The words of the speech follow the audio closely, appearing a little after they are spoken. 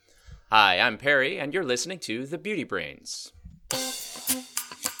Hi, I'm Perry, and you're listening to The Beauty Brains.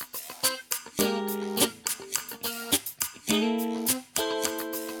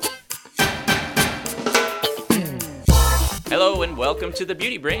 Hello and welcome to The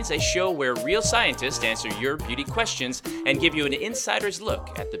Beauty Brains, a show where real scientists answer your beauty questions and give you an insider's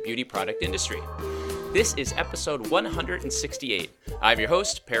look at the beauty product industry. This is episode 168. I'm your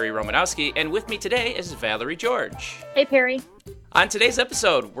host, Perry Romanowski, and with me today is Valerie George. Hey, Perry. On today's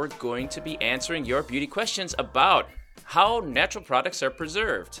episode, we're going to be answering your beauty questions about how natural products are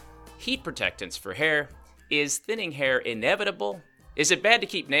preserved, heat protectants for hair, is thinning hair inevitable, is it bad to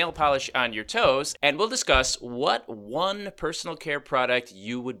keep nail polish on your toes, and we'll discuss what one personal care product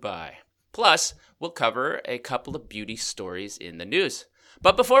you would buy. Plus, we'll cover a couple of beauty stories in the news.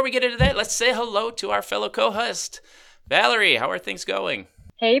 But before we get into that, let's say hello to our fellow co-host. Valerie, how are things going?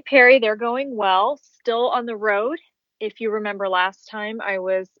 Hey, Perry, they're going well. Still on the road. If you remember last time, I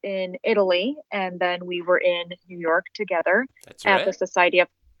was in Italy, and then we were in New York together at the Society of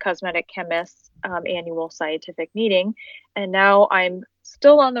Cosmetic Chemists annual scientific meeting. And now I'm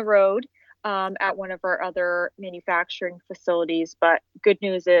still on the road at one of our other manufacturing facilities. But good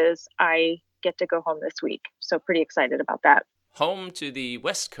news is I get to go home this week. So pretty excited about that. Home to the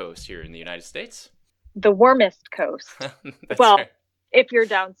West Coast here in the United States? The warmest coast. Well, right. If you're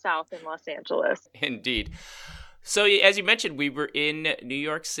down south in Los Angeles. Indeed. So as you mentioned, we were in New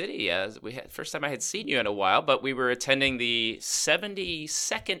York City. First time I had seen you in a while, but we were attending the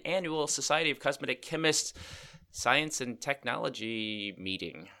 72nd Annual Society of Cosmetic Chemists Science and Technology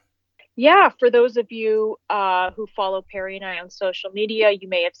meeting. Yeah, for those of you who follow Perry and I on social media, you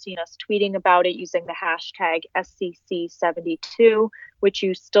may have seen us tweeting about it using the hashtag SCC72, which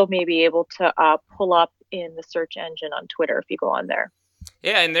you still may be able to pull up in the search engine on Twitter if you go on there.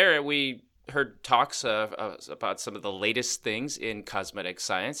 Yeah, and there we heard talks about some of the latest things in cosmetic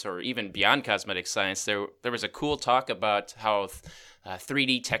science, or even beyond cosmetic science. There was a cool talk about how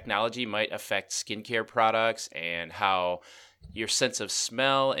 3D technology might affect skincare products and how your sense of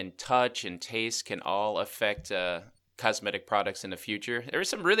smell and touch and taste can all affect cosmetic products in the future. There were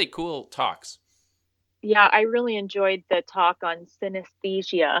some really cool talks. Yeah, I really enjoyed the talk on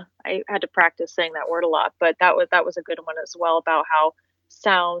synesthesia. I had to practice saying that word a lot, but that was a good one as well, about how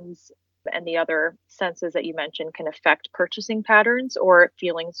sounds and the other senses that you mentioned can affect purchasing patterns or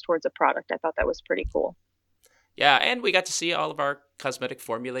feelings towards a product. I thought that was pretty cool. Yeah, and we got to see all of our cosmetic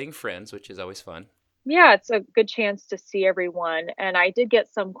formulating friends, which is always fun. Yeah, it's a good chance to see everyone. And I did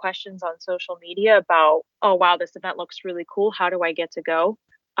get some questions on social media about, oh, wow, this event looks really cool. How do I get to go?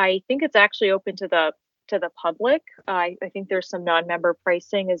 I think it's actually open to the public. I think there's some non-member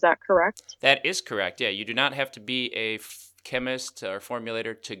pricing. Is that correct? That is correct. Yeah, you do not have to be a chemist or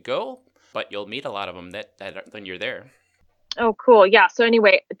formulator to go, but you'll meet a lot of them that when you're there. Oh, cool. Yeah. So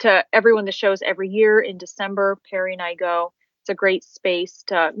anyway, to everyone, the show's every year in December. Perry and I go. It's a great space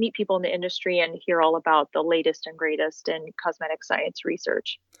to meet people in the industry and hear all about the latest and greatest in cosmetic science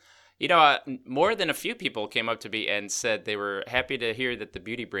research. You know, more than a few people came up to me and said they were happy to hear that the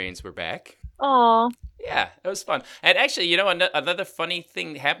Beauty Brains were back. Aw. Yeah, it was fun. And actually, you know, another funny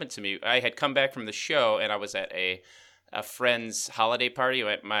thing happened to me. I had come back from the show, and I was at a friend's holiday party.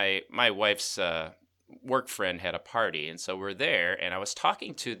 My wife's work friend had a party, and so we're there. And I was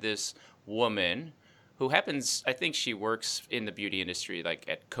talking to this woman who happens, I think she works in the beauty industry, like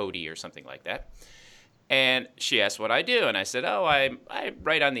at Coty or something like that. And she asked what I do, and I said, "Oh, I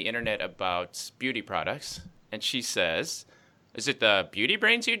write on the internet about beauty products." And she says, "Is it the Beauty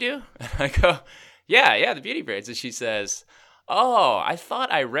Brains you do?" And I go, "Yeah, the Beauty Brains." And she says, "Oh, I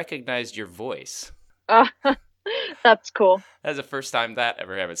thought I recognized your voice." That's cool. That's the first time that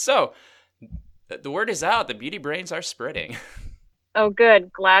ever happened. So the word is out. The Beauty Brains are spreading. Oh,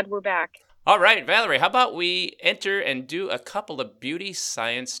 good. Glad we're back. All right, Valerie, how about we enter and do a couple of beauty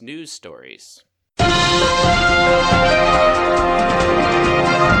science news stories?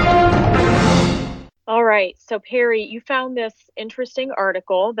 All right. So, Perry, you found this interesting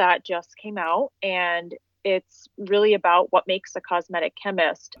article that just came out, and it's really about what makes a cosmetic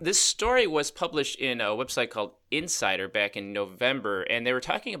chemist. This story was published in a website called Insider back in November, and they were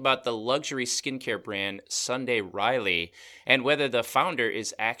talking about the luxury skincare brand Sunday Riley and whether the founder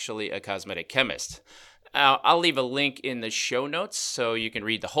is actually a cosmetic chemist. I'll leave a link in the show notes so you can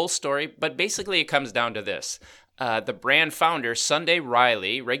read the whole story, but basically it comes down to this. The brand founder, Sunday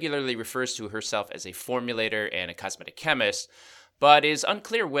Riley, regularly refers to herself as a formulator and a cosmetic chemist, but is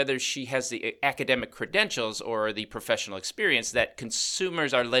unclear whether she has the academic credentials or the professional experience that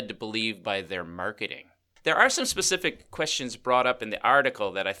consumers are led to believe by their marketing. There are some specific questions brought up in the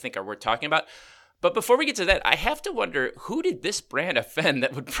article that I think are worth talking about, But before we get to that, I have to wonder, who did this brand offend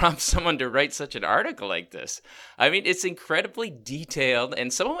that would prompt someone to write such an article like this? I mean, it's incredibly detailed,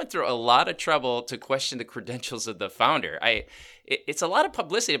 and someone went through a lot of trouble to question the credentials of the founder. It's a lot of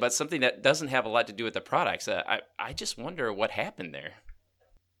publicity about something that doesn't have a lot to do with the products. I just wonder what happened there.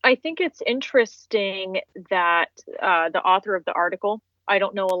 I think it's interesting that the author of the article, I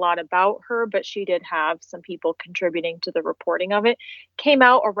don't know a lot about her, but she did have some people contributing to the reporting of it, came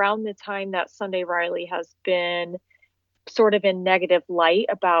out around the time that Sunday Riley has been sort of in negative light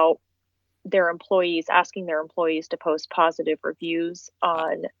about their employees, asking their employees to post positive reviews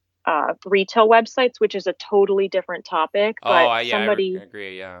on retail websites, which is a totally different topic. But I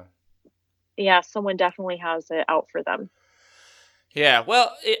agree, yeah. Yeah, someone definitely has it out for them. Yeah,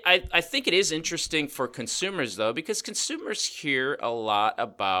 well, I think it is interesting for consumers, though, because consumers hear a lot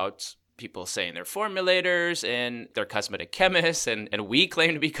about people saying they're formulators and they're cosmetic chemists, and we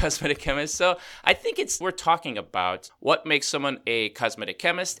claim to be cosmetic chemists. So I think we're talking about what makes someone a cosmetic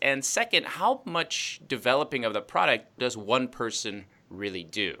chemist, and second, how much developing of the product does one person really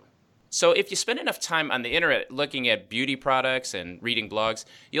do? So if you spend enough time on the internet looking at beauty products and reading blogs,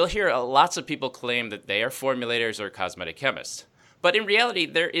 you'll hear lots of people claim that they are formulators or cosmetic chemists. But in reality,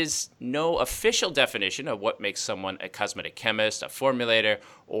 there is no official definition of what makes someone a cosmetic chemist, a formulator,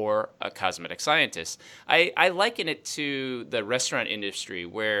 or a cosmetic scientist. I liken it to the restaurant industry,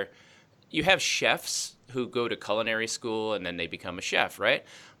 where you have chefs who go to culinary school and then they become a chef, right?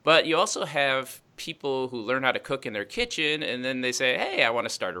 But you also have people who learn how to cook in their kitchen and then they say, hey, I want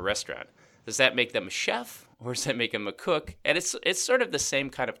to start a restaurant. Does that make them a chef or does that make them a cook? And it's sort of the same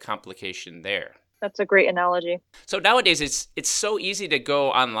kind of complication there. That's a great analogy. So nowadays, it's so easy to go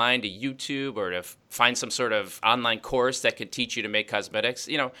online to YouTube or to find some sort of online course that can teach you to make cosmetics.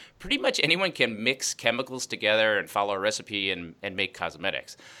 You know, pretty much anyone can mix chemicals together and follow a recipe and make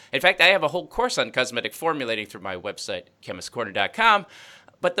cosmetics. In fact, I have a whole course on cosmetic formulating through my website, chemistcorner.com.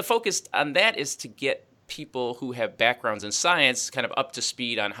 But the focus on that is to get people who have backgrounds in science kind of up to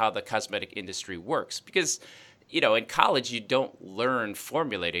speed on how the cosmetic industry works. Because, you know, in college, you don't learn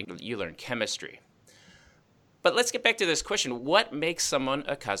formulating, you learn chemistry. But let's get back to this question. What makes someone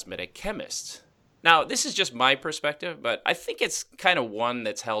a cosmetic chemist? Now, this is just my perspective, but I think it's kind of one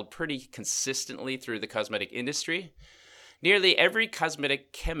that's held pretty consistently through the cosmetic industry. Nearly every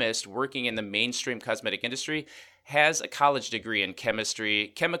cosmetic chemist working in the mainstream cosmetic industry has a college degree in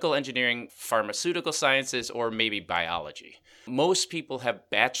chemistry, chemical engineering, pharmaceutical sciences, or maybe biology. Most people have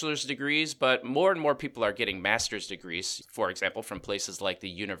bachelor's degrees, but more and more people are getting master's degrees, for example, from places like the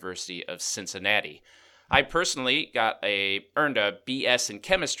University of Cincinnati. I personally earned a BS in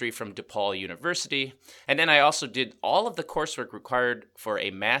chemistry from DePaul University, and then I also did all of the coursework required for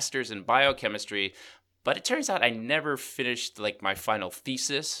a master's in biochemistry, but it turns out I never finished my final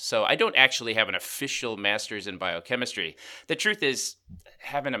thesis, so I don't actually have an official master's in biochemistry. The truth is,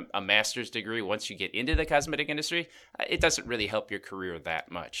 having a master's degree once you get into the cosmetic industry, it doesn't really help your career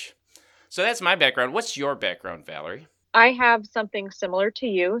that much. So that's my background. What's your background, Valerie? I have something similar to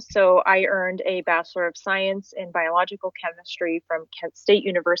you. So I earned a Bachelor of Science in Biological Chemistry from Kent State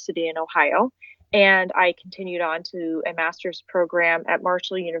University in Ohio. And I continued on to a master's program at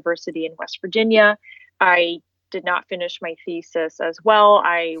Marshall University in West Virginia. I did not finish my thesis as well.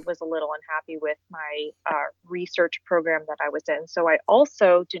 I was a little unhappy with my research program that I was in. So I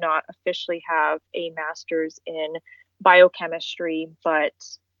also do not officially have a master's in biochemistry, but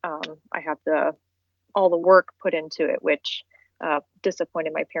I have all the work put into it, which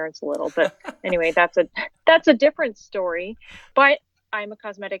disappointed my parents a little. But anyway, that's a different story. But I'm a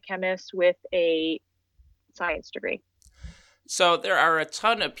cosmetic chemist with a science degree. So there are a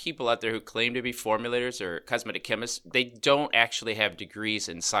ton of people out there who claim to be formulators or cosmetic chemists. They don't actually have degrees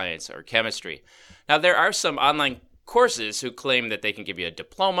in science or chemistry. Now, there are some online courses who claim that they can give you a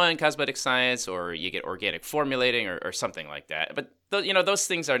diploma in cosmetic science, or you get organic formulating or something like that. But those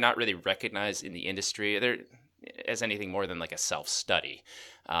things are not really recognized in the industry. They're as anything more than like a self-study.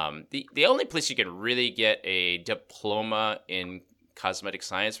 The only place you can really get a diploma in cosmetic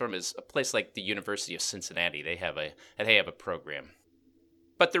science from is a place like the University of Cincinnati. They have a program.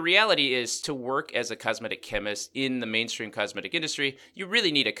 But the reality is, to work as a cosmetic chemist in the mainstream cosmetic industry, you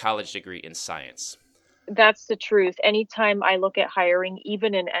really need a college degree in science. That's the truth. Anytime I look at hiring,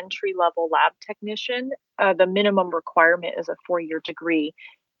 even an entry-level lab technician, the minimum requirement is a 4-year degree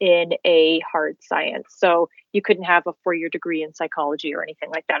in a hard science. So you couldn't have a 4-year degree in psychology or anything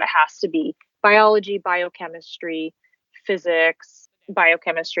like that. It has to be biology, biochemistry, physics,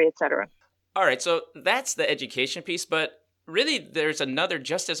 biochemistry, etc. All right, so that's the education piece, but really there's another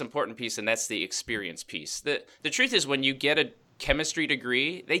just as important piece, and that's the experience piece. The truth is, when you get a chemistry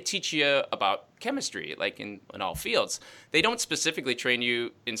degree, they teach you about chemistry, like in all fields. They don't specifically train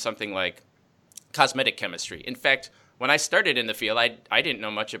you in something like cosmetic chemistry. In fact, when I started in the field, I didn't know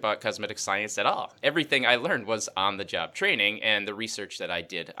much about cosmetic science at all. Everything I learned was on the job training and the research that I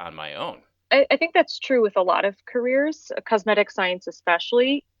did on my own. I think that's true with a lot of careers, cosmetic science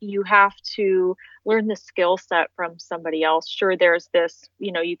especially. You have to learn the skill set from somebody else. Sure, there's this,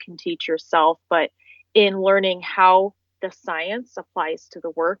 you can teach yourself, but in learning how the science applies to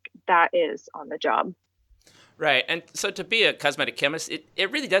the work, that is on the job. Right. And so to be a cosmetic chemist,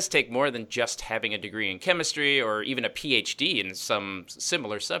 it really does take more than just having a degree in chemistry or even a PhD in some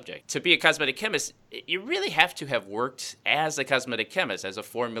similar subject. To be a cosmetic chemist, you really have to have worked as a cosmetic chemist, as a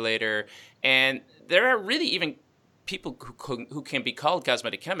formulator. And there are really even people who can be called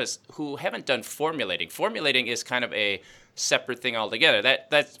cosmetic chemists who haven't done formulating. Formulating is kind of a separate thing altogether. That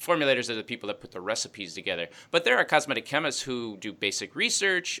formulators are the people that put the recipes together. But there are cosmetic chemists who do basic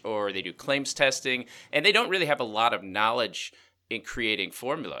research or they do claims testing, and they don't really have a lot of knowledge in creating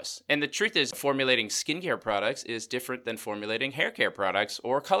formulas. And the truth is, formulating skincare products is different than formulating hair care products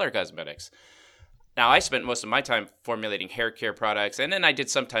or color cosmetics. Now, I spent most of my time formulating hair care products, and then I did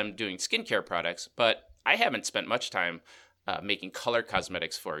some time doing skincare products, but I haven't spent much time making color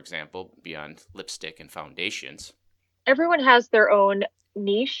cosmetics, for example, beyond lipstick and foundations. Everyone has their own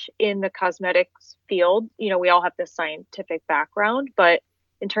niche in the cosmetics field. We all have this scientific background, but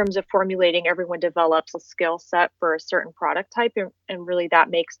in terms of formulating, everyone develops a skill set for a certain product type, and really that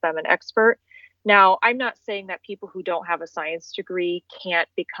makes them an expert. Now, I'm not saying that people who don't have a science degree can't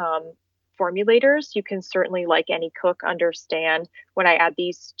become formulators. You can certainly, like any cook, understand when I add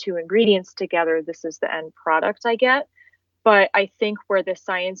these two ingredients together, this is the end product I get. But I think where the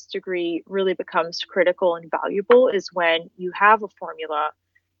science degree really becomes critical and valuable is when you have a formula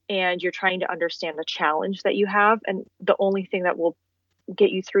and you're trying to understand the challenge that you have. And the only thing that will get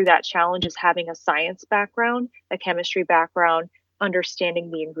you through that challenge is having a science background, a chemistry background,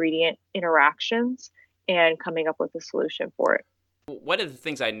 understanding the ingredient interactions, and coming up with a solution for it. One of the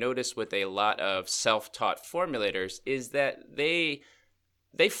things I noticed with a lot of self-taught formulators is that they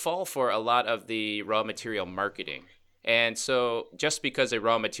fall for a lot of the raw material marketing. And so just because a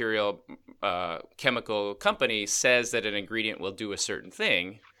raw material chemical company says that an ingredient will do a certain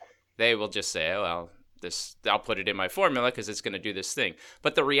thing, they will just say, oh, well, I'll put it in my formula because it's going to do this thing.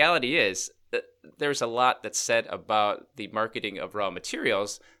 But the reality is that there's a lot that's said about the marketing of raw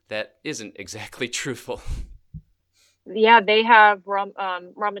materials that isn't exactly truthful. Yeah, they have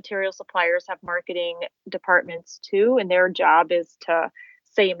raw material suppliers have marketing departments too, and their job is to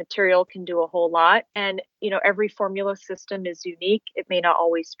say a material can do a whole lot. And every formula system is unique. It may not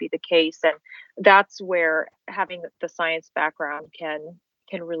always be the case, and that's where having the science background can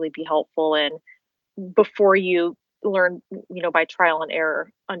really be helpful. And before you learn, by trial and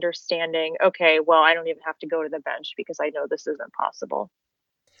error, understanding, okay, well, I don't even have to go to the bench because I know this isn't possible.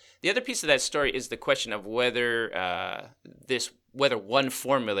 The other piece of that story is the question of whether whether one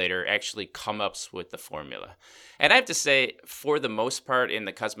formulator actually comes up with the formula. And I have to say, for the most part in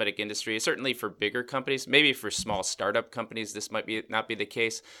the cosmetic industry, certainly for bigger companies, maybe for small startup companies, this might not be the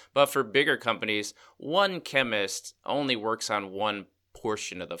case, but for bigger companies, one chemist only works on one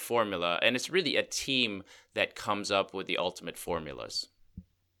portion of the formula, and it's really a team that comes up with the ultimate formulas.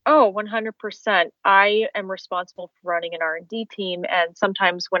 Oh, 100%. I am responsible for running an R&D team. And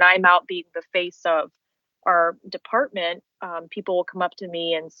sometimes when I'm out being the face of our department, people will come up to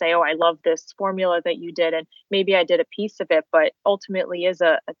me and say, oh, I love this formula that you did. And maybe I did a piece of it, but ultimately is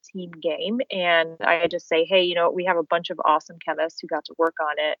a team game. And I just say, hey, we have a bunch of awesome chemists who got to work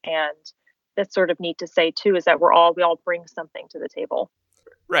on it. And that's sort of neat to say too, is that we all bring something to the table.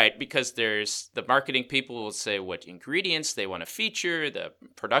 Right, because there's the marketing people will say what ingredients they want to feature, the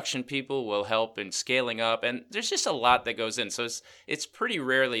production people will help in scaling up, and there's just a lot that goes in. So it's pretty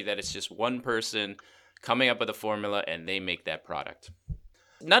rarely that it's just one person coming up with a formula and they make that product.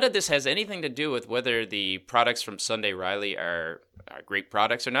 None of this has anything to do with whether the products from Sunday Riley are great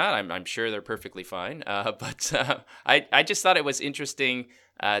products or not. I'm sure they're perfectly fine, but I just thought it was interesting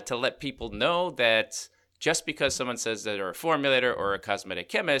to let people know that just because someone says that they're a formulator or a cosmetic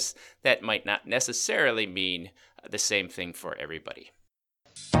chemist, that might not necessarily mean the same thing for everybody.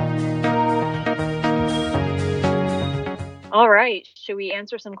 All right. Should we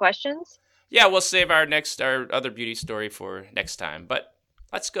answer some questions? Yeah, we'll save our other beauty story for next time, but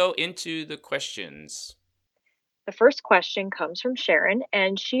let's go into the questions. The first question comes from Sharon,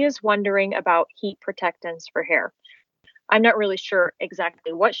 and she is wondering about heat protectants for hair. I'm not really sure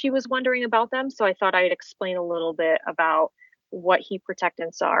exactly what she was wondering about them, so I thought I'd explain a little bit about what heat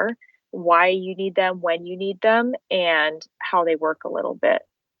protectants are. why you need them, when you need them, and how they work a little bit.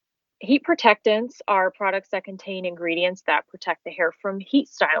 Heat protectants are products that contain ingredients that protect the hair from heat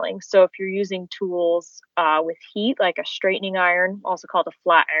styling. So if you're using tools with heat, like a straightening iron, also called a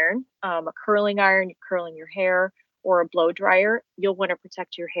flat iron, a curling iron, you're curling your hair, or a blow dryer, you'll want to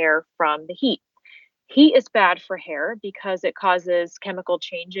protect your hair from the heat. Heat is bad for hair because it causes chemical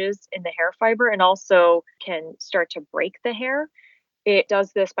changes in the hair fiber and also can start to break the hair. It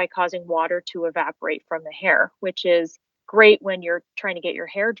does this by causing water to evaporate from the hair, which is great when you're trying to get your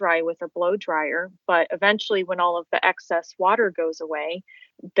hair dry with a blow dryer. But eventually, when all of the excess water goes away,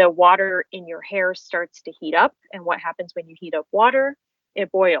 the water in your hair starts to heat up. And what happens when you heat up water? It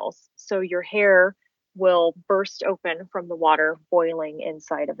boils. So your hair will burst open from the water boiling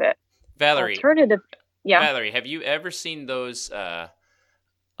inside of it. Valerie, Alternative, yeah. Valerie, have you ever seen those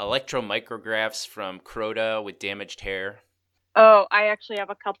electromicrographs from Croda with damaged hair? Oh, I actually have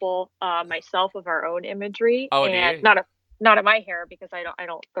a couple myself of our own imagery, Oh, do and you? not of my hair because I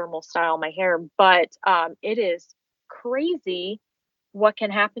don't thermal style my hair, but it is crazy what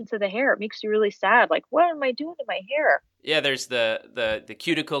can happen to the hair. It makes you really sad. Like, what am I doing to my hair? Yeah, there's the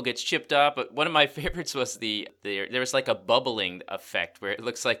cuticle gets chipped off, but one of my favorites was there was like a bubbling effect where it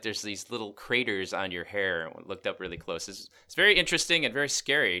looks like there's these little craters on your hair. When looked up really close. It's very interesting and very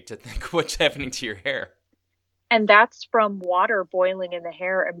scary to think what's happening to your hair. And that's from water boiling in the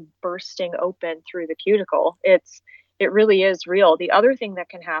hair and bursting open through the cuticle. It really is real. The other thing that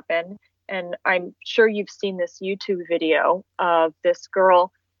can happen, and I'm sure you've seen this YouTube video of this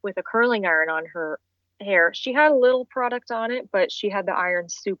girl with a curling iron on her hair. She had a little product on it, but she had the iron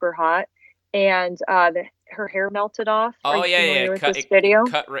super hot, and her hair melted off. Are Oh you yeah, yeah, familiar with this video?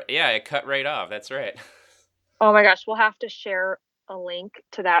 it cut right off. That's right. Oh my gosh, we'll have to share a link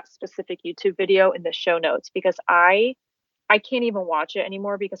to that specific YouTube video in the show notes because I can't even watch it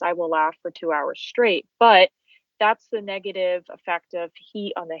anymore because I will laugh for 2 hours straight. But that's the negative effect of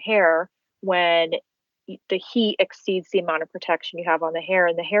heat on the hair when the heat exceeds the amount of protection you have on the hair,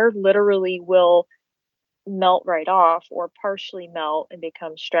 and the hair literally will melt right off or partially melt and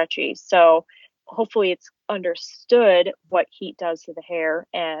become stretchy. So hopefully it's understood what heat does to the hair.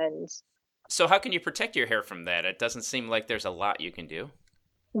 And So how can you protect your hair from that? It doesn't seem like there's a lot you can do.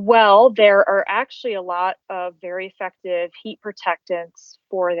 well, there are actually a lot of very effective heat protectants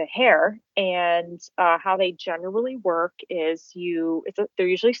for the hair, and how they generally work is they're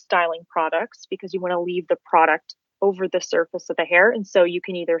usually styling products because you want to leave the product over the surface of the hair, and so you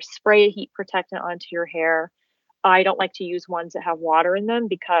can either spray a heat protectant onto your hair. I don't like to use ones that have water in them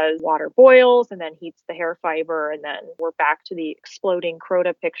because water boils and then heats the hair fiber, and then we're back to the exploding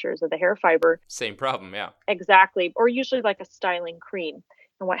Croda pictures of the hair fiber. Same problem, yeah. Exactly, or usually like a styling cream.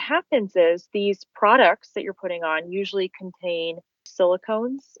 And what happens is these products that you're putting on usually contain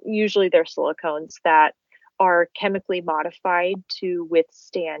silicones. Usually they're silicones that are chemically modified to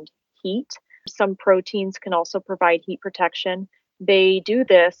withstand heat. Some proteins can also provide heat protection. They do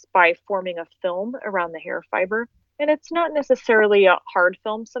this by forming a film around the hair fiber. And it's not necessarily a hard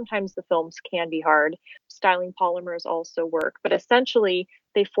film. Sometimes the films can be hard. Styling polymers also work, but essentially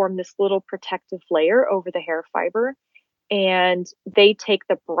they form this little protective layer over the hair fiber, and they take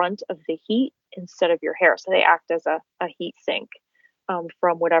the brunt of the heat instead of your hair. So they act as a heat sink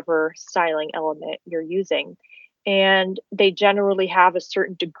from whatever styling element you're using. And they generally have a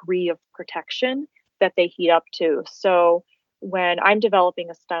certain degree of protection that they heat up to. So when I'm developing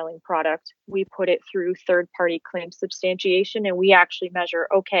a styling product, we put it through third party claim substantiation and we actually measure,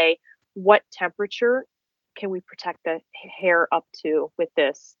 okay, what temperature can we protect the hair up to with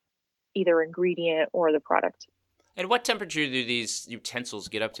this either ingredient or the product? And what temperature do these utensils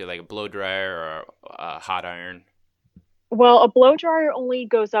get up to, like a blow dryer or a hot iron? Well, a blow dryer only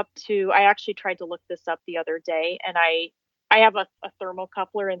goes up to, I actually tried to look this up the other day, and I have a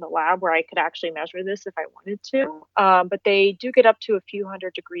thermocoupler in the lab where I could actually measure this if I wanted to. But they do get up to a few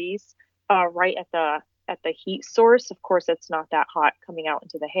hundred degrees right at the heat source. Of course, it's not that hot coming out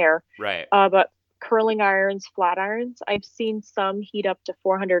into the hair. Right. But curling irons, flat irons, I've seen some heat up to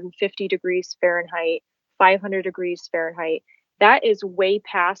 450 degrees Fahrenheit, 500 degrees Fahrenheit. That is way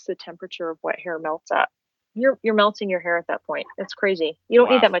past the temperature of what hair melts at. You're melting your hair at that point. It's crazy. You don't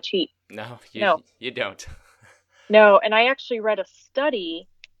need Wow. that much heat. No, No. you don't. No, and I actually read a study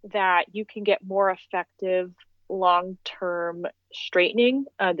that you can get more effective long-term straightening.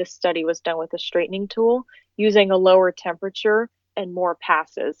 This study was done with a straightening tool using a lower temperature and more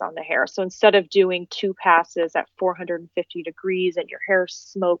passes on the hair. So instead of doing two passes at 450 degrees and your hair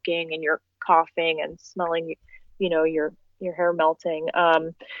smoking and you're coughing and smelling, your hair melting,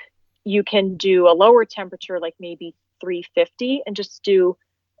 you can do a lower temperature, like maybe 350, and just do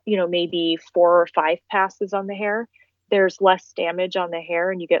maybe 4 or 5 passes on the hair, there's less damage on the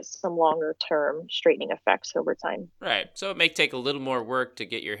hair and you get some longer term straightening effects over time. Right. So it may take a little more work to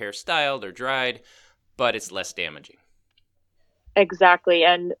get your hair styled or dried, but it's less damaging. Exactly.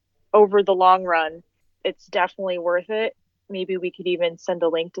 And over the long run, it's definitely worth it. Maybe we could even send a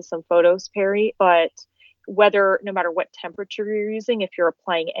link to some photos, Perry. But no matter what temperature you're using, if you're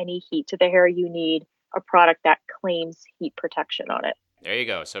applying any heat to the hair, you need a product that claims heat protection on it. There you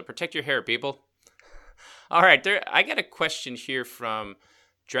go. So protect your hair, people. All right. I got a question here from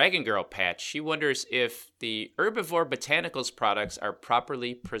Dragon Girl Patch. She wonders if the Herbivore Botanicals products are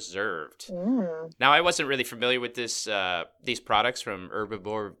properly preserved. Now, I wasn't really familiar with these products from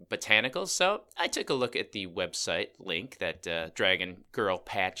Herbivore Botanicals, so I took a look at the website link that Dragon Girl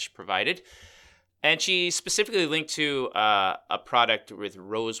Patch provided. And she specifically linked to a product with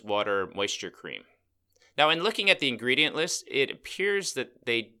rose water moisture cream. Now, in looking at the ingredient list, it appears that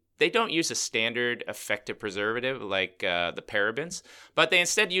they don't use a standard effective preservative like the parabens, but they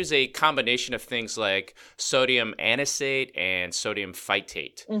instead use a combination of things like sodium anisate and sodium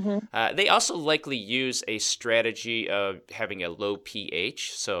phytate. Mm-hmm. They also likely use a strategy of having a low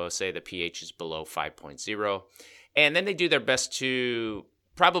pH, so say the pH is below 5.0, and then they do their best to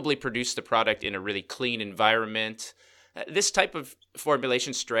probably produce the product in a really clean environment. This type of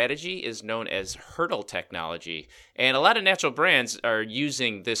formulation strategy is known as hurdle technology, and a lot of natural brands are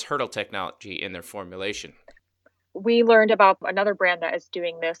using this hurdle technology in their formulation. We learned about another brand that is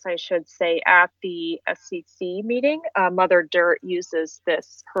doing this, I should say, at the SCC meeting. Mother Dirt uses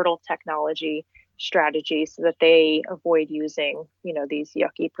this hurdle technology strategy so that they avoid using, these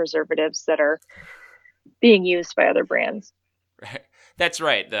yucky preservatives that are being used by other brands. Right. That's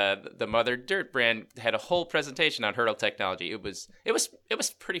right. The Mother Dirt brand had a whole presentation on hurdle technology. It was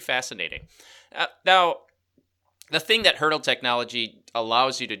pretty fascinating. Now, the thing that hurdle technology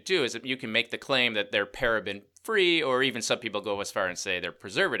allows you to do is that you can make the claim that they're paraben free, or even some people go as far and say they're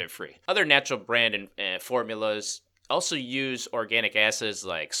preservative free. Other natural brand formulas also use organic acids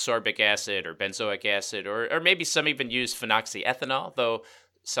like sorbic acid or benzoic acid, or maybe some even use phenoxyethanol, though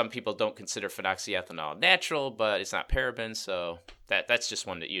some people don't consider phenoxyethanol natural, but it's not paraben, so that's just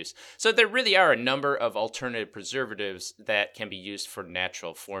one to use. So there really are a number of alternative preservatives that can be used for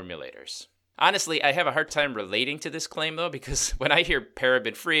natural formulators. Honestly, I have a hard time relating to this claim, though, because when I hear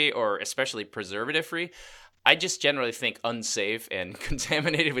paraben-free or especially preservative-free, I just generally think unsafe and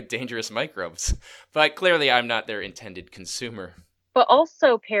contaminated with dangerous microbes. But clearly, I'm not their intended consumer. But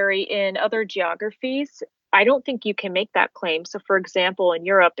also, Perry, in other geographies, I don't think you can make that claim. So, for example, in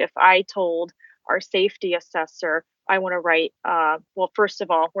Europe, if I told our safety assessor, I want to write, well, first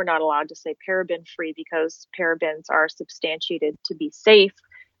of all, we're not allowed to say paraben free because parabens are substantiated to be safe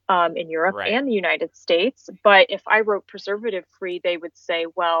in Europe and the United States. But if I wrote preservative free, they would say,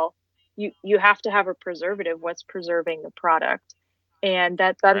 well, you have to have a preservative. What's preserving the product? And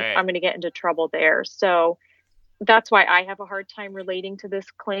that I'm going to get into trouble there. So that's why I have a hard time relating to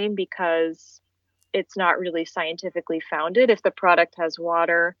this claim, because it's not really scientifically founded. If the product has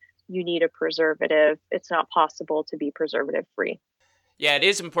water, you need a preservative. It's not possible to be preservative free. Yeah, it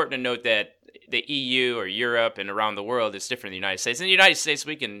is important to note that the EU or Europe and around the world is different than the United States. In the United States,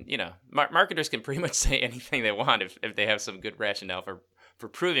 we can, marketers can pretty much say anything they want if they have some good rationale for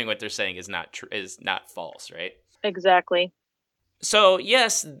proving what they're saying is not false, right? Exactly. So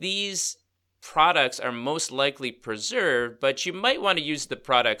yes, these products are most likely preserved, but you might want to use the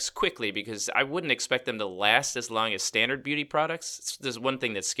products quickly because I wouldn't expect them to last as long as standard beauty products. There's one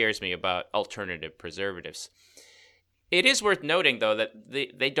thing that scares me about alternative preservatives. It is worth noting, though, that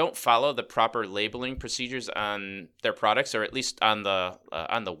they don't follow the proper labeling procedures on their products, or at least on the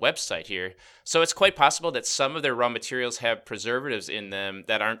website here. So it's quite possible that some of their raw materials have preservatives in them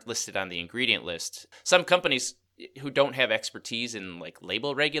that aren't listed on the ingredient list. Some companies who don't have expertise in like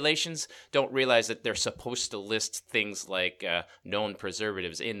label regulations don't realize that they're supposed to list things like known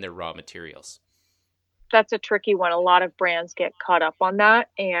preservatives in their raw materials. That's a tricky one. A lot of brands get caught up on that.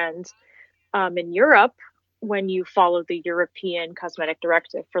 And in Europe, when you follow the European cosmetic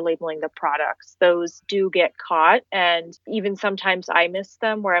directive for labeling the products, those do get caught. And even sometimes I miss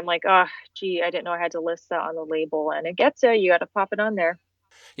them where I'm like, oh, gee, I didn't know I had to list that on the label. And it gets you. You got to pop it on there.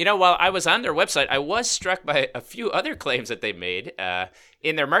 While I was on their website, I was struck by a few other claims that they made.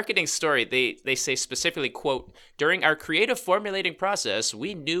 In their marketing story, they say specifically, quote, "During our creative formulating process,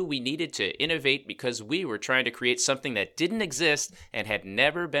 we knew we needed to innovate because we were trying to create something that didn't exist and had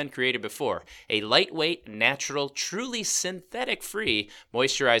never been created before. A lightweight, natural, truly synthetic-free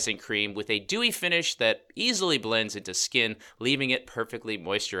moisturizing cream with a dewy finish that easily blends into skin, leaving it perfectly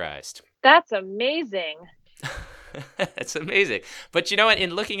moisturized." That's amazing. That's amazing. But you know what?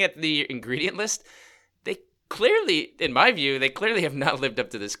 In looking at the ingredient list, they clearly, in my view, they clearly have not lived up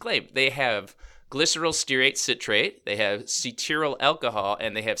to this claim. They have glyceryl stearate citrate, they have cetyl alcohol,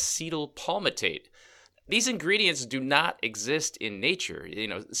 and they have cetyl palmitate. These ingredients do not exist in nature. You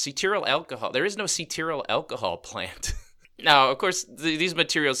know, cetyl alcohol, there is no cetyl alcohol plant. Now, of course, these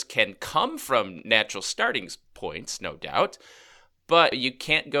materials can come from natural starting points, no doubt, but you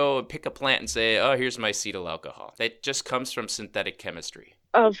can't go and pick a plant and say, oh, here's my cetyl alcohol. That just comes from synthetic chemistry.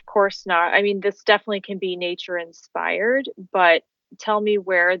 Of course not. I mean, this definitely can be nature inspired, but tell me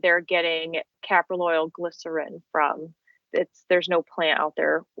where they're getting capryl oil glycerin from. There's no plant out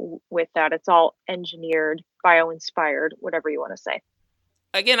there with that. It's all engineered, bio-inspired, whatever you want to say.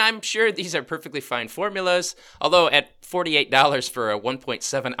 Again, I'm sure these are perfectly fine formulas, although at $48 for a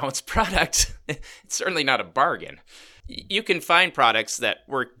 1.7 ounce product, it's certainly not a bargain. You can find products that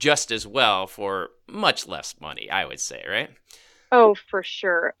work just as well for much less money, I would say, right? Oh, for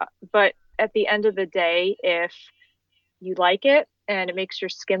sure. But at the end of the day, if you like it and it makes your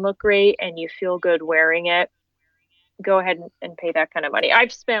skin look great and you feel good wearing it, go ahead and pay that kind of money.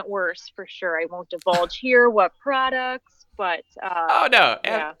 I've spent worse for sure. I won't divulge here what products, but oh no,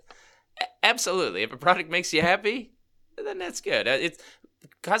 yeah. Absolutely. If a product makes you happy, then that's good. It's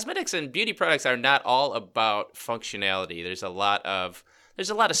cosmetics and beauty products are not all about functionality. There's a lot of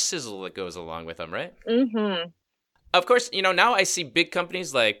sizzle that goes along with them, right? Mm-hmm. Of course, you know, now I see big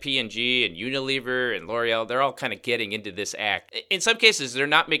companies like P&G and Unilever and L'Oreal, they're all kind of getting into this act. In some cases, they're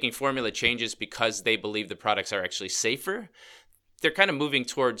not making formula changes because they believe the products are actually safer. They're kind of moving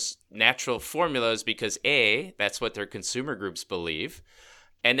towards natural formulas because A, that's what their consumer groups believe.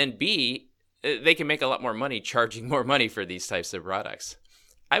 And then B, they can make a lot more money charging more money for these types of products.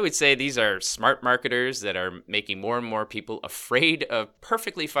 I would say these are smart marketers that are making more and more people afraid of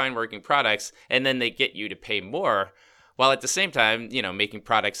perfectly fine working products, and then they get you to pay more, while at the same time, you know, making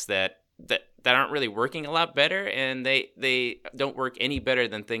products that aren't really working a lot better, and they don't work any better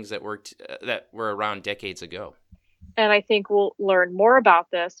than things that were around decades ago. And I think we'll learn more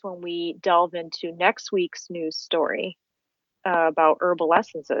about this when we delve into next week's news story about herbal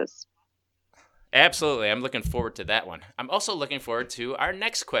essences. Absolutely. I'm looking forward to that one. I'm also looking forward to our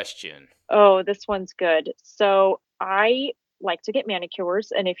next question. Oh, this one's good. So I like to get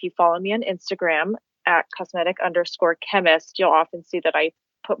manicures. And if you follow me on Instagram at cosmetic_chemist, you'll often see that I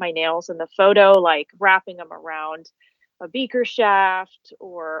put my nails in the photo, like wrapping them around a beaker shaft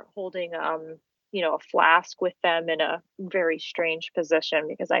or holding, a flask with them in a very strange position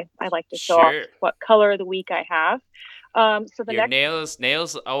because I like to show off what color of the week I have. So your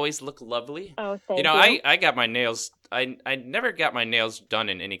nails always look lovely. Oh, thank you. You know, I got my nails. I never got my nails done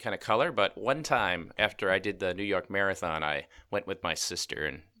in any kind of color, but one time after I did the New York Marathon, I went with my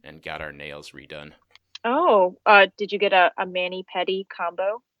sister and got our nails redone. Oh, did you get a mani-pedi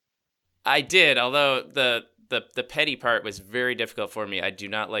combo? I did, although the pedi part was very difficult for me. I do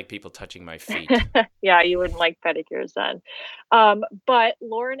not like people touching my feet. Yeah, you wouldn't like pedicures then. But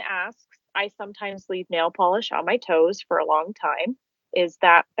Lauren asks, I sometimes leave nail polish on my toes for a long time. Is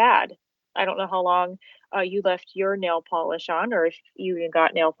that bad? I don't know how long you left your nail polish on, or if you even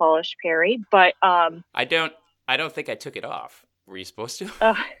got nail polish, Perry. But I don't think I took it off. Were you supposed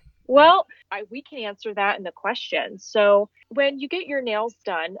to? Well, we can answer that in the question. So when you get your nails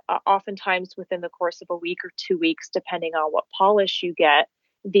done, oftentimes within the course of a week or 2 weeks, depending on what polish you get,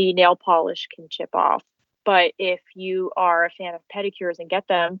 the nail polish can chip off. But if you are a fan of pedicures and get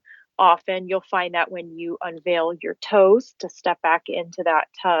them, often you'll find that when you unveil your toes to step back into that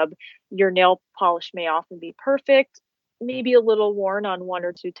tub, your nail polish may often be perfect, maybe a little worn on 1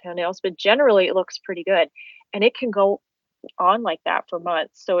 or 2 toenails, but generally it looks pretty good. And it can go on like that for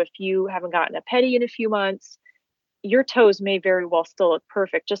months. So if you haven't gotten a pedi in a few months, your toes may very well still look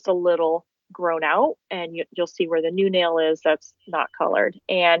perfect, just a little grown out, and you'll see where the new nail is that's not colored.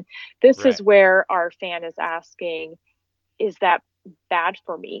 And this is where our fan is asking, is that bad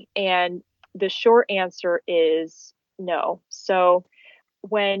for me? And the short answer is no. So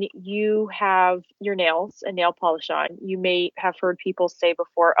when you have your nails and nail polish on, you may have heard people say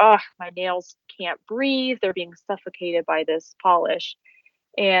before, oh, my nails can't breathe. They're being suffocated by this polish.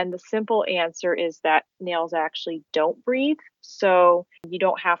 And the simple answer is that nails actually don't breathe. So you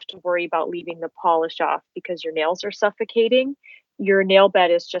don't have to worry about leaving the polish off because your nails are suffocating. Your nail bed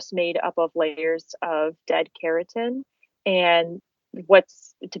is just made up of layers of dead keratin. And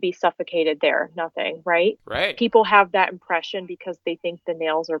what's to be suffocated there? Nothing, right? Right. People have that impression because they think the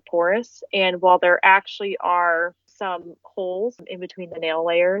nails are porous. And while there actually are some holes in between the nail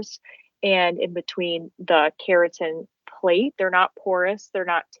layers and in between the keratin plate, they're not porous. They're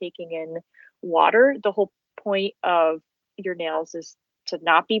not taking in water. The whole point of your nails is to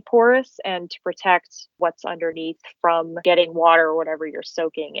not be porous and to protect what's underneath from getting water or whatever you're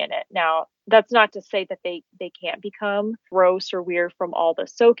soaking in it. Now, that's not to say that they can't become gross or weird from all the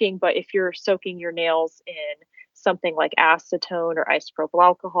soaking, but if you're soaking your nails in something like acetone or isopropyl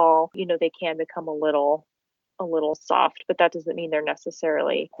alcohol, they can become a little soft, but that doesn't mean they're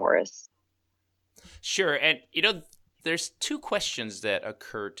necessarily porous. Sure. And, there's two questions that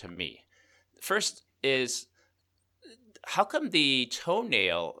occur to me. First is, how come the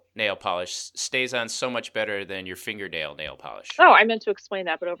toenail nail polish stays on so much better than your fingernail nail polish? Oh, I meant to explain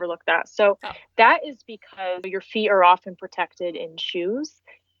that, but overlooked that. So that is because your feet are often protected in shoes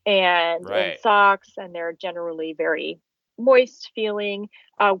and in socks, and they're generally very moist feeling.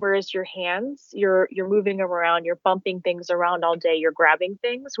 Whereas your hands, you're moving them around, you're bumping things around all day, you're grabbing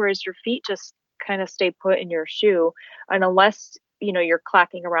things, whereas your feet just kind of stay put in your shoe. And unless, you're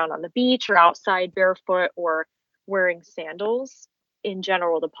clacking around on the beach or outside barefoot or wearing sandals, in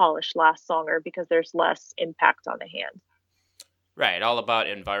general, the polish lasts longer because there's less impact on the hand. Right. All about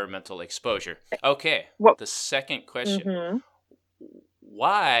environmental exposure. Okay. The second question. Mm-hmm.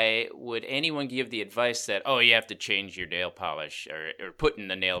 Why would anyone give the advice that, you have to change your nail polish or putting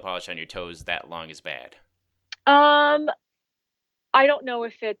the nail polish on your toes that long is bad? I don't know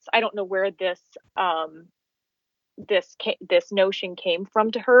I don't know where this notion came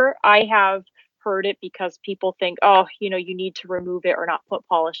from to her. I have heard it because people think, you need to remove it or not put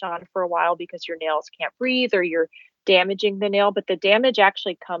polish on for a while because your nails can't breathe or you're damaging the nail. But the damage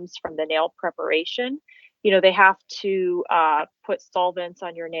actually comes from the nail preparation. They have to put solvents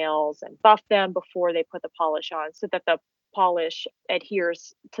on your nails and buff them before they put the polish on so that the polish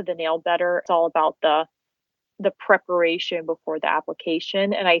adheres to the nail better. It's all about the preparation before the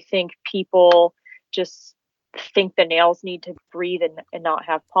application. And I think people just think the nails need to breathe and not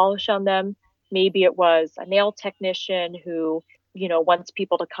have polish on them. Maybe it was a nail technician who, wants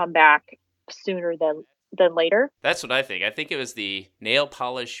people to come back sooner than later. That's what I think. I think it was the nail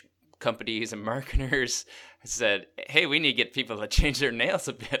polish companies and marketers said, hey, we need to get people to change their nails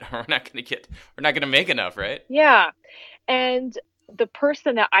a bit or we're not going to make enough, right? Yeah. And the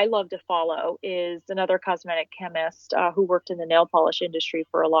person that I love to follow is another cosmetic chemist who worked in the nail polish industry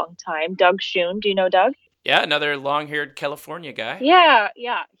for a long time, Doug Schoon. Do you know Doug? Yeah, another long-haired California guy. Yeah.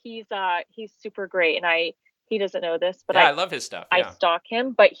 He's super great, and he doesn't know this, but I love his stuff. Yeah. I stalk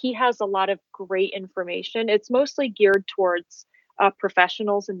him, but he has a lot of great information. It's mostly geared towards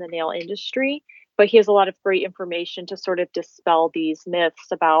professionals in the nail industry, but he has a lot of great information to sort of dispel these myths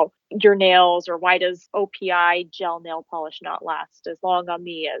about your nails, or why does OPI gel nail polish not last as long on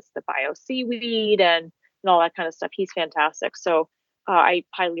me as the bio seaweed and all that kind of stuff. He's fantastic. So I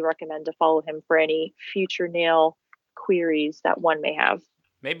highly recommend to follow him for any future nail queries that one may have.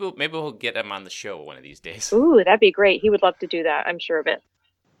 Maybe we'll get him on the show one of these days. Ooh, that'd be great. He would love to do that. I'm sure of it.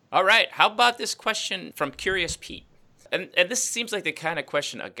 All right. How about this question from Curious Pete? And this seems like the kind of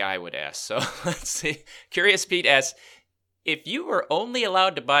question a guy would ask. So let's see. Curious Pete asks, if you were only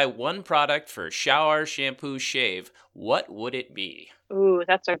allowed to buy one product for shower, shampoo, shave, what would it be? Ooh,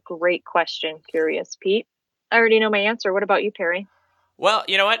 that's a great question, Curious Pete. I already know my answer. What about you, Perry? Well,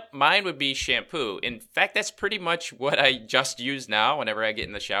 you know what? Mine would be shampoo. In fact, that's pretty much what I just use now whenever I get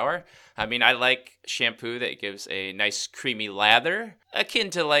in the shower. I mean, I like shampoo that gives a nice creamy lather,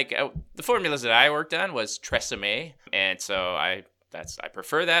 akin to the formulas that I worked on was Tresemme, and so I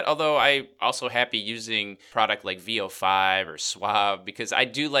prefer that. Although I also happy using product like VO5 or Suave because I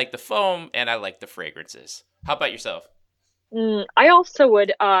do like the foam and I like the fragrances. How about yourself? I also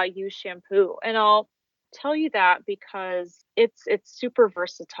would use shampoo, and I'll tell you that because it's super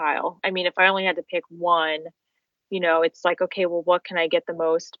versatile. I mean, if I only had to pick one, it's like, okay, well, what can I get the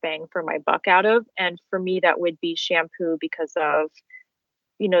most bang for my buck out of? And for me, that would be shampoo because of,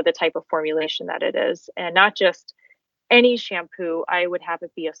 the type of formulation that it is. And not just any shampoo, I would have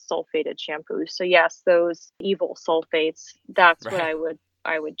it be a sulfated shampoo. So yes, those evil sulfates, that's right. What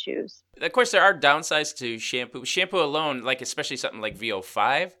I would choose. Of course, there are downsides to shampoo. Shampoo alone, especially something like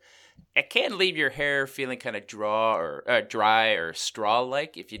VO5, it can leave your hair feeling kind of dry or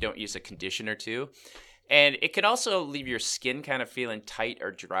straw-like if you don't use a conditioner too. And it can also leave your skin kind of feeling tight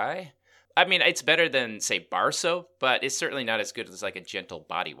or dry. I mean, it's better than, say, bar soap, but it's certainly not as good as a gentle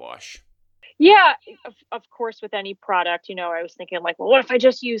body wash. Yeah, of course, with any product, I was thinking well, what if I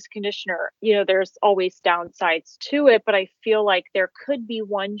just use conditioner? There's always downsides to it, but I feel like there could be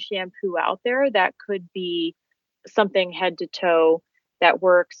one shampoo out there that could be something head to toe that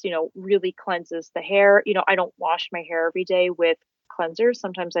works, really cleanses the hair. I don't wash my hair every day with cleansers.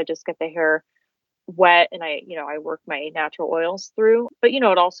 Sometimes I just get the hair wet and I work my natural oils through. But, it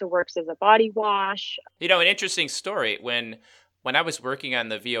also works as a body wash. An interesting story. When I was working on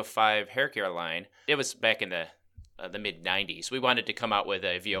the VO5 hair care line, it was back in the mid 90s. We wanted to come out with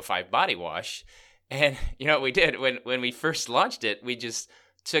a VO5 body wash. And what we did when we first launched it, we just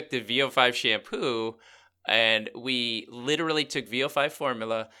took the VO5 shampoo and we literally took VO5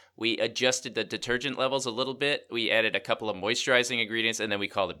 formula. We adjusted the detergent levels a little bit. We added a couple of moisturizing ingredients, and then we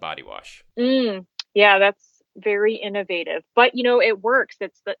called it body wash. Yeah, that's very innovative. But it works.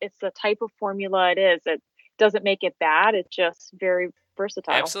 It's the type of formula it is. It doesn't make it bad. It's just very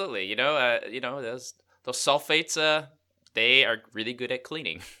versatile. Absolutely. Those sulfates, they are really good at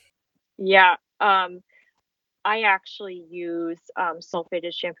cleaning. Yeah. I actually use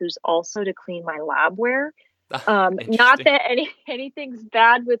sulfated shampoos also to clean my labware. Not that anything's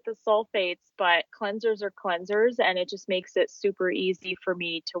bad with the sulfates, but cleansers are cleansers, and it just makes it super easy for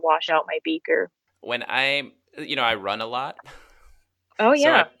me to wash out my beaker. When I run a lot. Oh,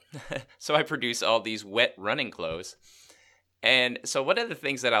 yeah. So I produce all these wet running clothes. And so one of the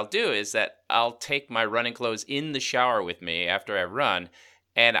things that I'll do is that I'll take my running clothes in the shower with me after I run,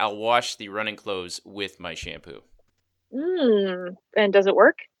 and I'll wash the running clothes with my shampoo. And does it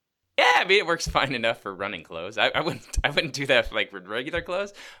work? Yeah, I mean, it works fine enough for running clothes. I wouldn't do that for regular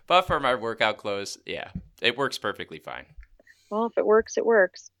clothes, but for my workout clothes, yeah, it works perfectly fine. Well, if it works, it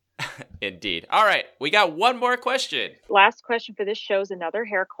works. Indeed. All right, we got one more question. Last question for this show is another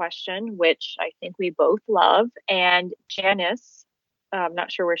hair question, which I think we both love. And Janice, I'm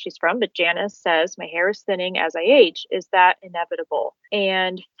not sure where she's from, but Janice says, my hair is thinning as I age. Is that inevitable?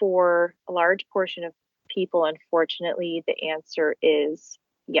 And for a large portion of people, unfortunately, the answer is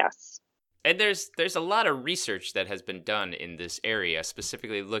yes. And there's a lot of research that has been done in this area,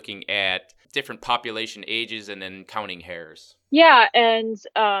 specifically looking at different population ages and then counting hairs. Yeah, and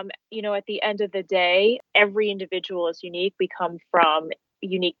at the end of the day, every individual is unique. We come from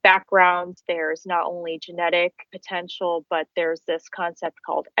unique backgrounds. There's not only genetic potential, but there's this concept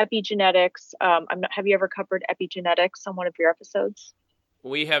called epigenetics. Have you ever covered epigenetics on one of your episodes?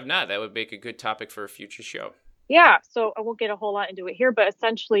 We have not. That would make a good topic for a future show. Yeah, so I won't get a whole lot into it here, but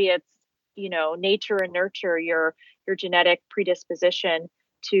essentially it's, nature and nurture, your genetic predisposition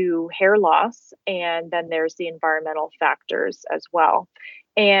to hair loss. And then there's the environmental factors as well.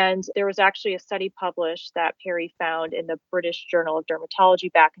 And there was actually a study published that Perry found in the British Journal of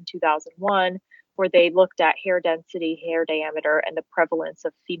Dermatology back in 2001, where they looked at hair density, hair diameter, and the prevalence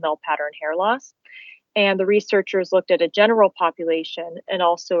of female pattern hair loss. And the researchers looked at a general population and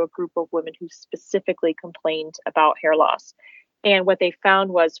also a group of women who specifically complained about hair loss. And what they found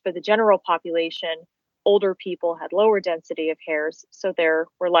was for the general population, older people had lower density of hairs, so there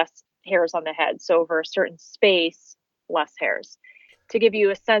were less hairs on the head. So over a certain space, less hairs. To give you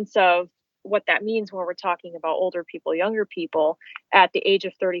a sense of what that means when we're talking about older people, younger people, at the age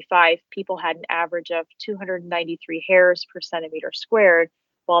of 35, people had an average of 293 hairs per centimeter squared,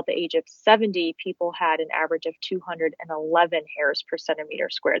 while at the age of 70, people had an average of 211 hairs per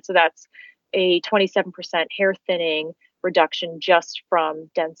centimeter squared. So that's a 27% hair thinning reduction just from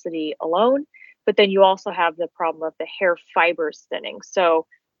density alone. But then you also have the problem of the hair fibers thinning. So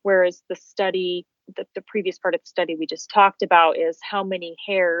whereas the study, the previous part of the study we just talked about is how many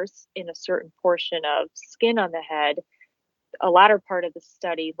hairs in a certain portion of skin on the head, a latter part of the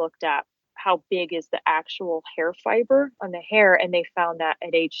study looked at how big is the actual hair fiber on the hair. And they found that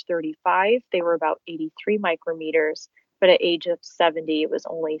at age 35, they were about 83 micrometers. But at age of 70, it was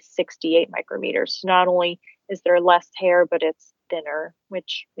only 68 micrometers. So not only is there less hair, but it's thinner,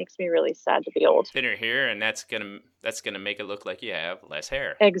 which makes me really sad to be old. Thinner hair, and that's gonna make it look like you have less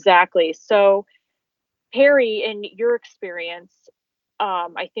hair. Exactly. So, Perry, in your experience,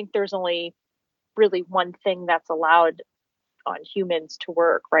 I think there's only really one thing that's allowed on humans to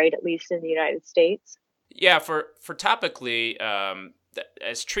work, right? At least in the United States. Yeah, for topically,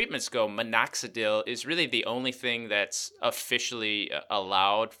 as treatments go, minoxidil is really the only thing that's officially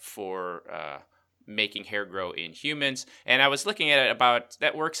allowed for making hair grow in humans. And I was looking at it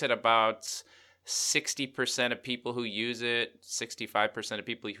that works at about 60% of people who use it, 65% of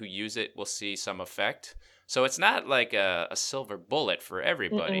people who use it will see some effect. So it's not like a silver bullet for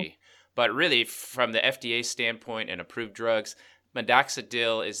everybody. Mm-mm. But really, from the FDA standpoint and approved drugs,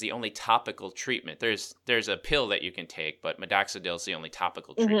 minoxidil is the only topical treatment. There's a pill that you can take, but minoxidil is the only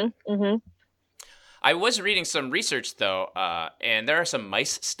topical treatment. Mm-hmm, mm-hmm. I was reading some research, though, and there are some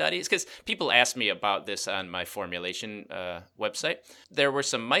mice studies, because people asked me about this on my formulation website. There were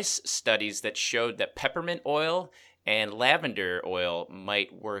some mice studies that showed that peppermint oil and lavender oil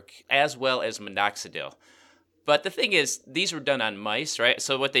might work as well as minoxidil. But the thing is, these were done on mice, right?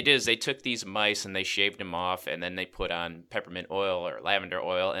 So what they did is they took these mice and they shaved them off, and then they put on peppermint oil or lavender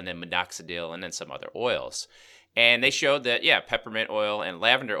oil and then minoxidil and then some other oils. And they showed that, yeah, peppermint oil and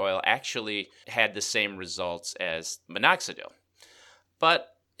lavender oil actually had the same results as minoxidil. But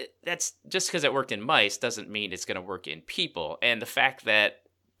that's just because it worked in mice doesn't mean it's going to work in people. And the fact that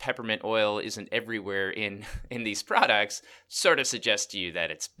peppermint oil isn't everywhere in these products sort of suggests to you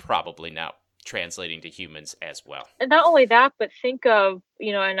that it's probably not translating to humans as well. And not only that, but think of,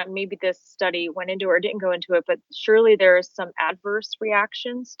 and maybe this study went into it or didn't go into it, but surely there's some adverse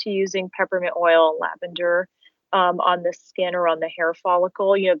reactions to using peppermint oil and lavender on the skin or on the hair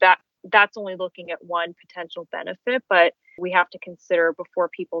follicle. That's only looking at one potential benefit, but we have to consider before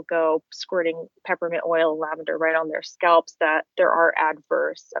people go squirting peppermint oil and lavender right on their scalps that there are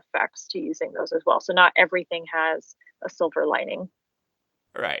adverse effects to using those as well. So not everything has a silver lining.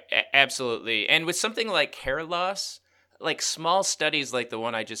 Right, absolutely. And with something like hair loss, like small studies like the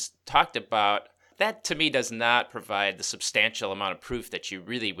one I just talked about, that to me does not provide the substantial amount of proof that you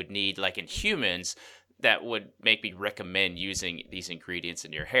really would need, like in humans, that would make me recommend using these ingredients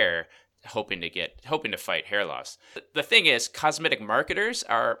in your hair, hoping to fight hair loss. The thing is, cosmetic marketers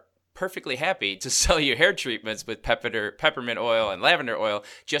are perfectly happy to sell you hair treatments with peppermint oil and lavender oil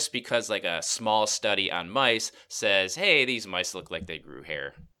just because like a small study on mice says, hey, these mice look like they grew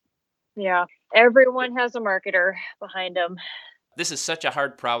hair. Yeah, everyone has a marketer behind them. This is such a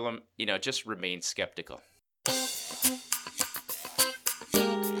hard problem, just remain skeptical.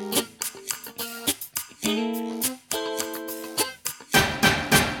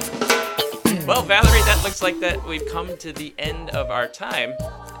 Well, Valerie, that looks like that we've come to the end of our time.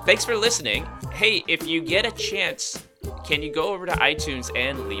 Thanks for listening. Hey, if you get a chance, can you go over to iTunes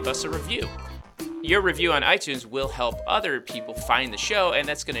and leave us a review? Your review on iTunes will help other people find the show, and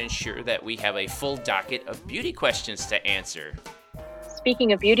that's going to ensure that we have a full docket of beauty questions to answer.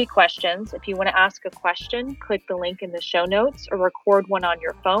 Speaking of beauty questions, if you want to ask a question, click the link in the show notes or record one on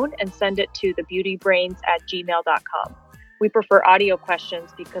your phone and send it to thebeautybrains@gmail.com. We prefer audio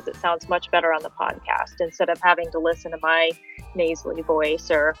questions because it sounds much better on the podcast instead of having to listen to my nasally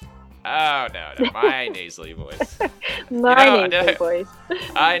voice or... Oh, no, my nasally voice. Nasally voice.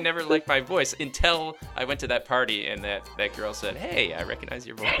 I never liked my voice until I went to that party and that girl said, hey, I recognize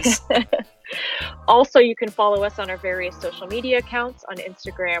your voice. Also, you can follow us on our various social media accounts. On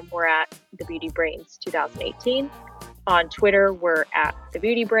Instagram, we're at The Beauty Brains 2018. On Twitter, we're at The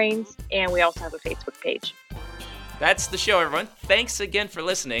Beauty Brains. And we also have a Facebook page. That's the show, everyone. Thanks again for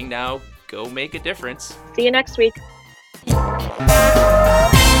listening. Now, go make a difference. See you next week.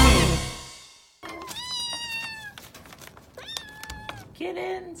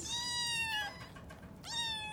 Kittens.